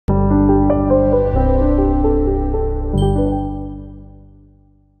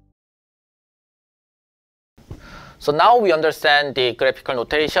So now we understand the graphical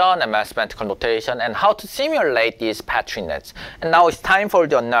notation and mathematical notation and how to simulate these Petri-nets. And now it's time for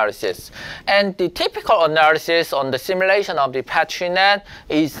the analysis. And the typical analysis on the simulation of the Petri-net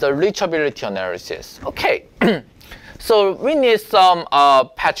is the reachability analysis. Okay. So we need some a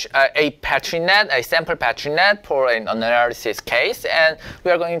Petri-net, a sample Petri-net for an analysis case, and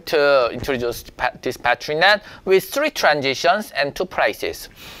we are going to introduce this Petri-net with 3 transitions and 2 places.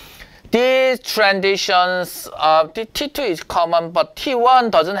 These transitions, the T2 is common, but T1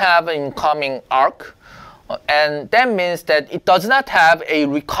 doesn't have an incoming arc, and that means that it does not have a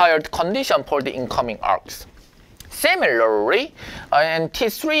required condition for the incoming arcs. Similarly, and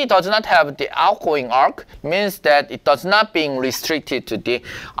T3 does not have the outgoing arc, means that it does not being restricted to the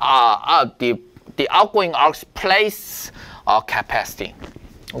outgoing arc's place capacity.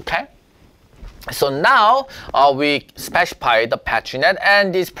 Okay. So now we specify the Petri-net,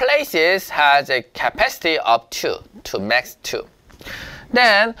 and these places has a capacity of 2 to max 2.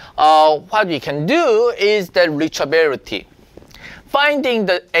 Then what we can do is the reachability. Finding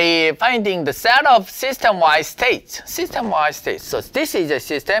the set of system-wide states. So this is a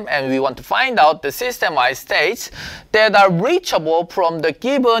system, and we want to find out the system-wide states that are reachable from the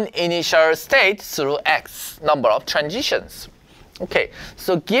given initial state through X number of transitions. Okay,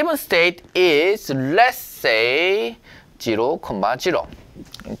 so given state is, let's say, 0, 0.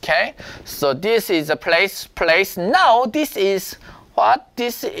 Okay, so this is a place. Now this is what?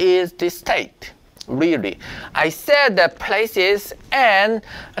 This is the state. Really, I said that places and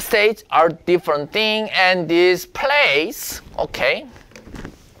states are different thing, and this place, okay,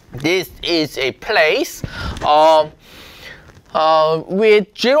 this is a place with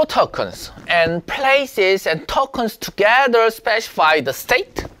 0 tokens, and places and tokens together specify the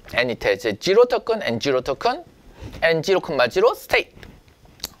state, and it has a 0 token and 0 token and 0, 0 state.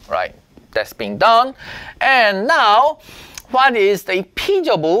 Right, that's being done. And now what is the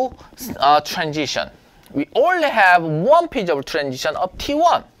feasible transition? We only have one feasible transition of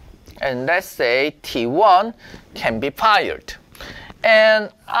T1, and let's say T1 can be fired.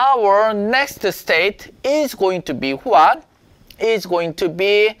 And our next state is going to be what? Is going to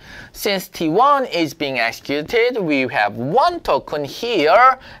be, since T1 is being executed, we have 1 token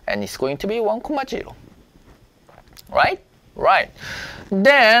here, and it's going to be 1, 0. Right? Right.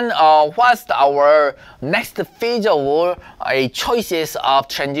 Then what's our next feasible choices of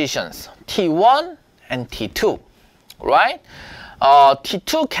transitions? T1 and T2. Right?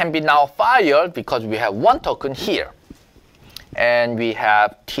 T2 can be now fired because we have 1 token here. And we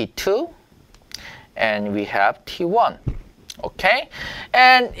have T2 and we have T1. Okay,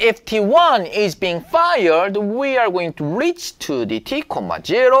 and if T1 is being fired, we are going to reach to the T,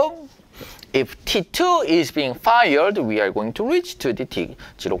 0. If T2 is being fired, we are going to reach to the T,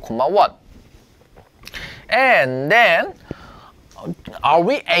 0, 1. And then, are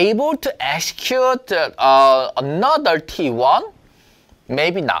we able to execute another T1?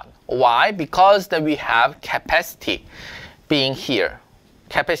 Maybe not. Why? Because then we have capacity being here.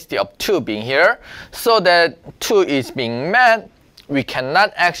 Capacity of 2 being here, so that 2 is being met, we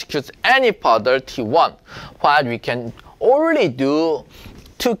cannot execute any further T1. What we can only do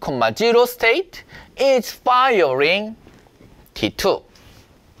 2, 0 state is firing T2.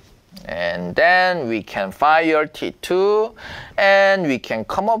 And then we can fire T2, and we can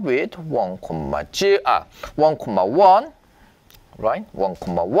come up with 1, 1, right? 1,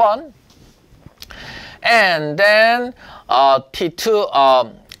 1. And then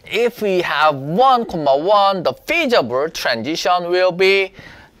T2, if we have 1, 1, the feasible transition will be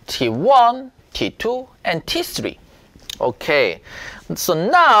T1, T2, and T3. Okay, so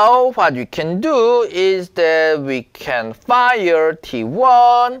now what we can do is that we can fire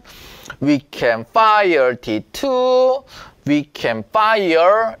T1, we can fire T2, we can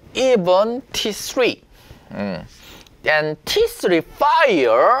fire even T3. And T3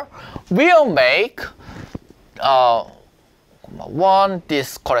 fire will make 1,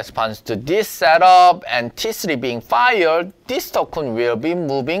 this corresponds to this setup, and T3 being fired, this token will be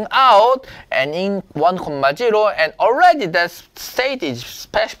moving out and in 1, 0, and already that state is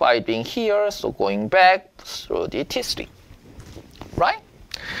specified being here, so going back through the T3, right?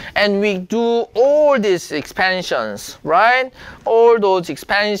 And we do all these expansions, right? All those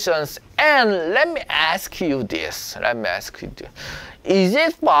expansions, and let me ask you this, is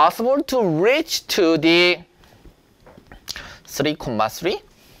it possible to reach to the 3, 3?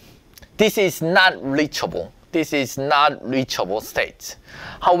 This is not reachable. This is not reachable state.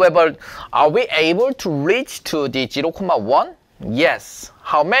 However, are we able to reach to the 0, 1? Yes.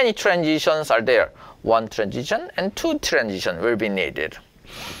 How many transitions are there? 1 transition and 2 transition will be needed.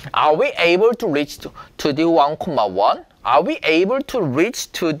 Are we able to reach to the 1,1? Are we able to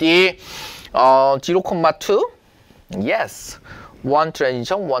reach to the 0,2? Yes. One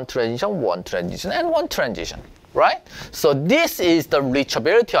transition, one transition, one transition, and one transition, right? So this is the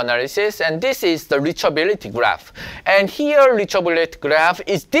reachability analysis, and this is the reachability graph. And here, reachability graph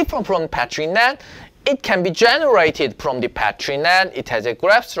is different from Petri-Net. It can be generated from the Petri-Net. It has a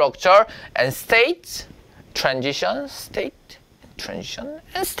graph structure and state, transition, state, transition,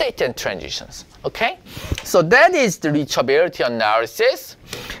 and state and transitions. Okay, so that is the reachability analysis.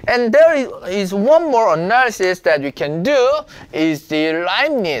 And there is one more analysis that we can do is the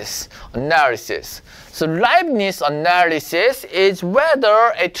Leibniz analysis. So Leibniz analysis is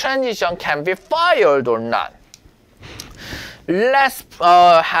whether a transition can be fired or not. Let's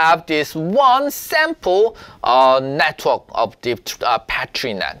have this one sample network of the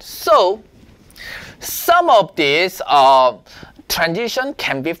Petri-Net. So some of these transition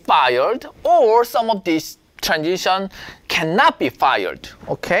can be fired, or some of these transition cannot be fired.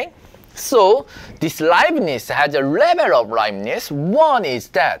 Okay, so this Leibniz has a level of Leibniz. One is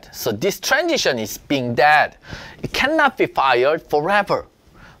dead, so this transition is being dead. It cannot be fired forever.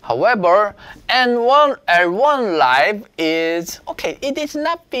 However, L1 live is okay.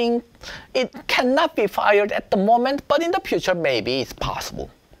 It cannot be fired at the moment, but in the future maybe it's possible.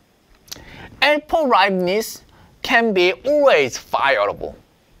 L4 Leibniz can be always fireable.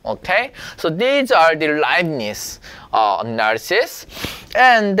 Okay, so these are the Leibniz analysis.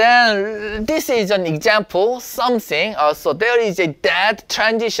 And then this is an example, something. So there is a dead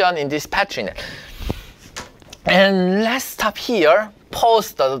transition in this Petri-Net. And let's stop here,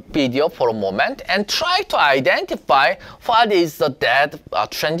 pause the video for a moment, and try to identify what is the dead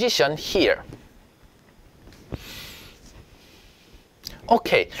transition here.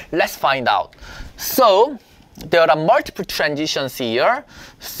 Okay, let's find out. So there are multiple transitions here.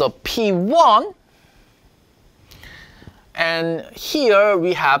 So P1, and here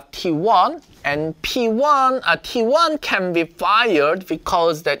we have T1, and T1 can be fired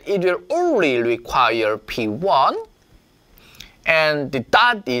because that it will only require P1, and the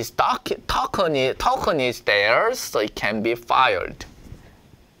dot is token is there, so it can be fired.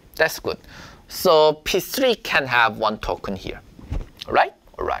 That's good. So P3 can have one token here, right?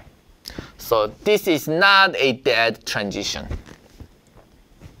 All right. So this is not a dead transition.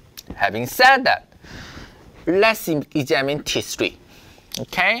 Having said that, let's examine T3.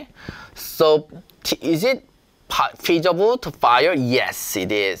 Okay, so is it feasible to fire? Yes,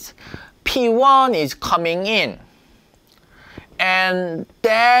 it is. P1 is coming in, and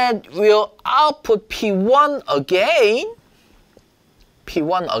that will output P1 again.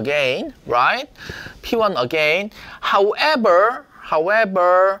 P1 again, right? P1 again. However,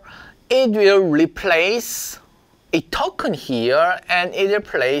 it will replace a token here, and it will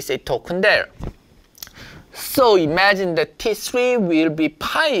place a token there. So imagine that T3 will be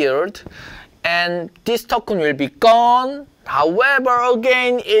fired, and this token will be gone. However,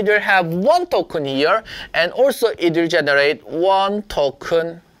 again, it will have one token here, and also it will generate one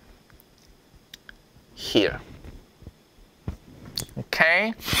token here.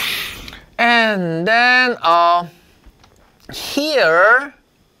 Okay, and then here,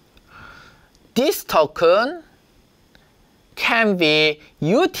 this token can be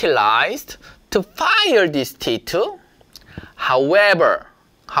utilized to fire this T2. However,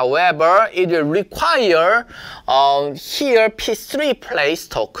 it will require here P3 place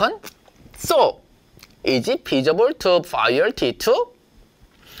token. So, is it feasible to fire T2?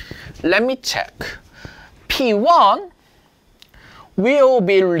 Let me check. P1 will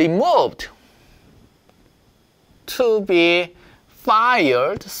be removed to be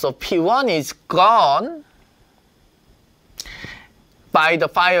fired, so P1 is gone. By the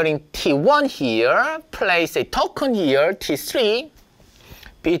firing T1 here, place a token here, T3,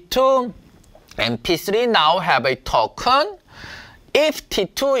 P2, and P3 now have a token. If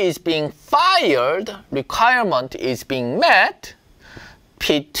T2 is being fired, requirement is being met,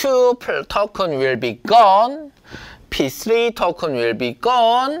 P2 token will be gone, P3 token will be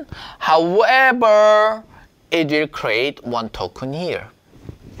gone. However, it will create one token here.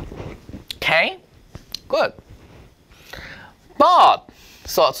 Okay, good. But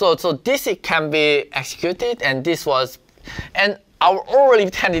so this can be executed, and this was, and our oral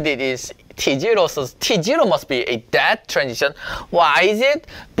candidate is T0, so T0 must be a dead transition. Why is it?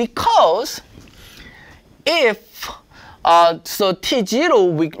 Because if so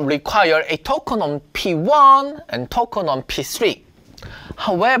T0 will require a token on P1 and token on P3.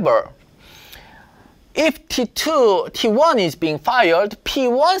 However, if T1 is being fired,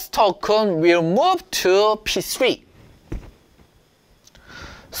 P1's token will move to P3.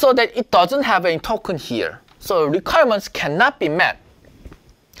 so that it doesn't have any token here. So requirements cannot be met.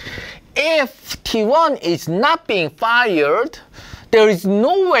 If T1 is not being fired, there is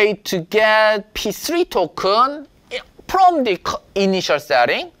no way to get P3 token from the initial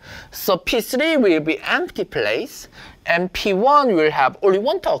setting. So P3 will be empty place, and P1 will have only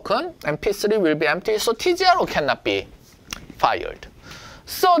one token, and P3 will be empty, so T0 cannot be fired.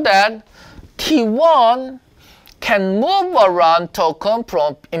 So that T1 can move around token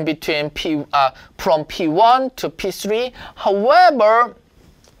from in between from P1 to P3. However,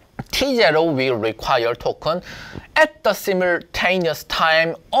 T0 will require token at the simultaneous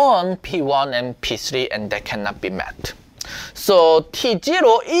time on P1 and P3, and that cannot be met. So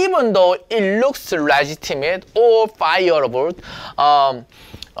T0, even though it looks legitimate or fireable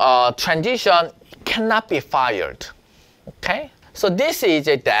transition, cannot be fired. Okay, so this is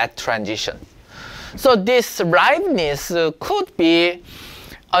a dead transition. So this liveness could be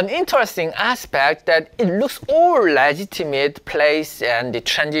an interesting aspect, that it looks all legitimate place and the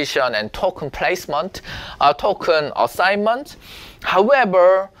transition and token placement, token assignment.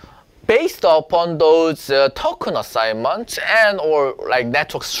 However, based upon those token assignments and or like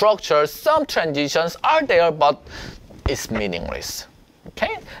network structures, some transitions are there, but it's meaningless.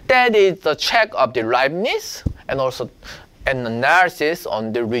 Okay, that is the check of the liveness and also an analysis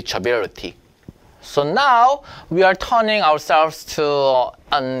on the reachability. So now we are turning ourselves to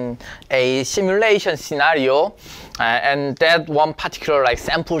a simulation scenario, and that one particular like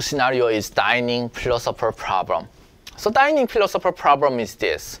sample scenario is dining philosopher problem. So dining philosopher problem is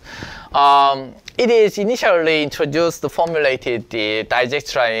this. It is initially introduced, formulated the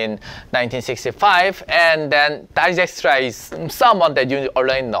Dijkstra in 1965, and then Dijkstra is someone that you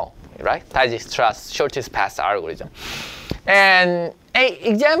already know, right? Dijkstra's shortest path algorithm. And an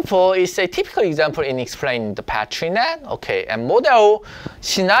example is a typical example in explaining the Petri-Net. Okay, and model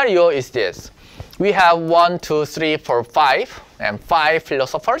scenario is this. We have 1, 2, 3, 4, 5, and 5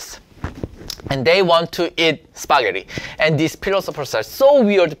 philosophers, and they want to eat spaghetti. And these philosophers are so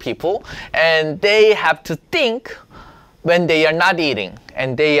weird people, and they have to think when they are not eating,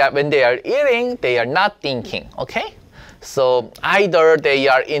 and when they are eating, they are not thinking. Okay. So either they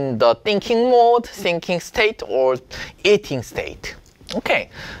are in the thinking mode, thinking state, or eating state. Okay,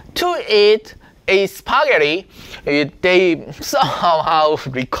 to eat a spaghetti, they somehow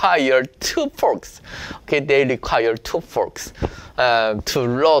require 2 forks. Okay, they require 2 forks to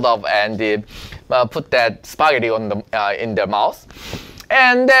load up and put that spaghetti on the in their mouth.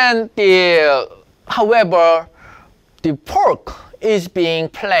 And then however, the fork is being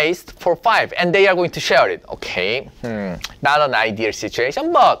placed for 5, and they are going to share it. Okay, not an ideal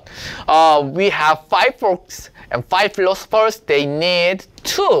situation, but we have 5 forks and 5 philosophers. They need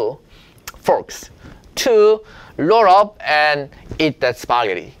 2 forks to load up and eat that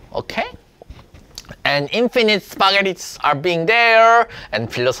spaghetti. Okay, and infinite spaghettis are being there,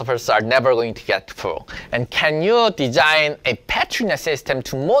 and philosophers are never going to get full. And can you design a Petri-Net system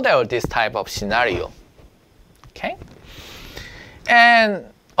to model this type of scenario? Okay. And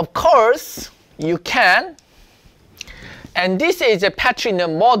of course, you can. And this is a Petri-Net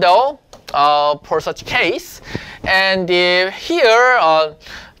model for such case. And here,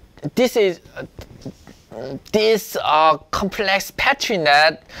 this complex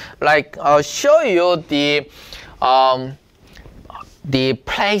Petri-Net like show you the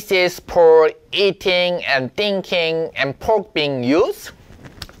places for eating and thinking and pork being used.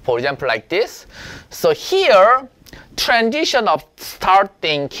 For example, like this. So here, transition of start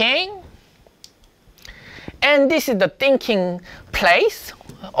thinking, and this is the thinking place.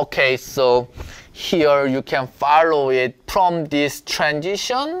 Okay, so here you can follow it from this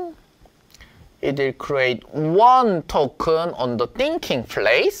transition. It will create 1 token on the thinking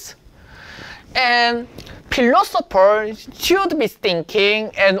place, and philosopher should be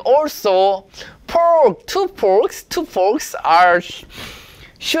thinking, and also pork, 2 forks are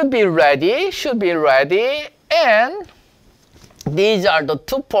should be ready, and these are the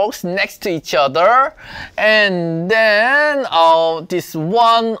 2 forks next to each other, and then this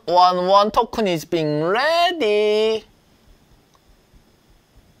one token is being ready.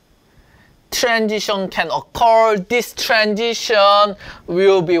 Transition can occur. This transition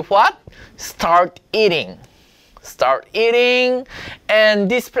will be what? Start eating. Start eating, and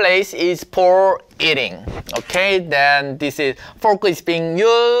this place is for eating. Okay, then this is fork is being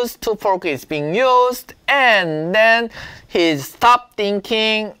used, 2 fork is being used, and then he stopped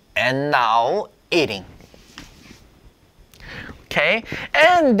thinking and now eating. Okay,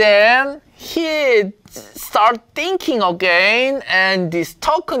 and then he start thinking again, and this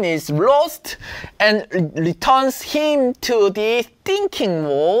token is lost and returns him to the thinking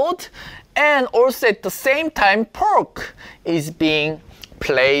mode, and also at the same time pork is being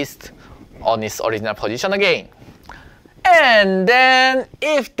placed on its original position again. And then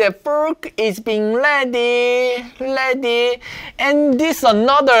if the pork is being ready, and this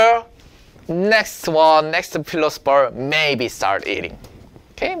another next philosopher maybe start eating.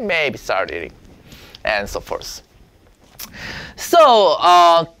 Okay, maybe start eating, and so forth.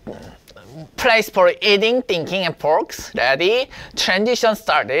 So place for eating, thinking, and porks ready. Transition,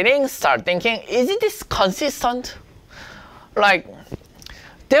 start eating, start thinking. Is this consistent? Like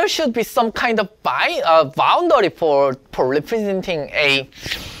there should be some kind of boundary for representing a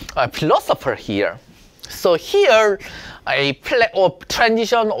philosopher here. So here,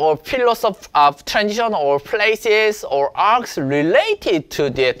 transition or philosophy of transition or places or arcs related to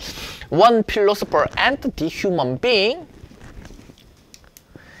the one philosopher entity, human being,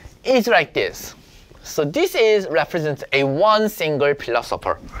 is like this. So this represents a one single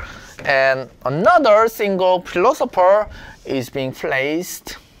philosopher, and another single philosopher is being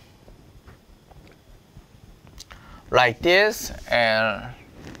placed like this and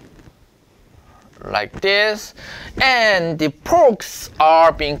like this, and the porks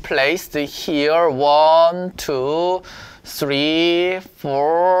are being placed here 1, 2, 3,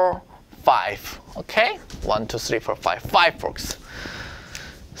 4, 5. Okay, 1, 2, 3, 4, 5. 5 porks.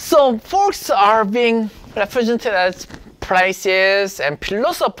 So porks are being represented as places, and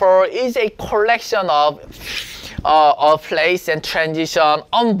philosopher is a collection of place and transition,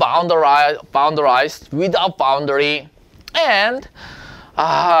 unboundarized, without boundary, and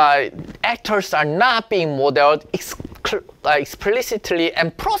actors are not being modeled explicitly,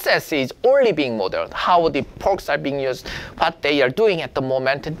 and process is only being modeled. How the porks are being used, what they are doing at the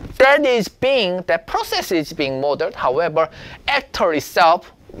moment, that process is being modeled. However, actor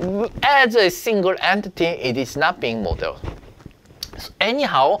itself, as a single entity, it is not being modeled. So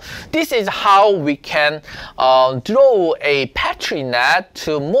anyhow, this is how we can draw a Petri-Net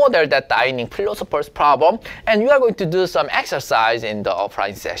to model that dining philosopher's problem, and we are going to do some exercise in the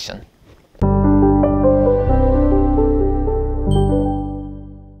offline session.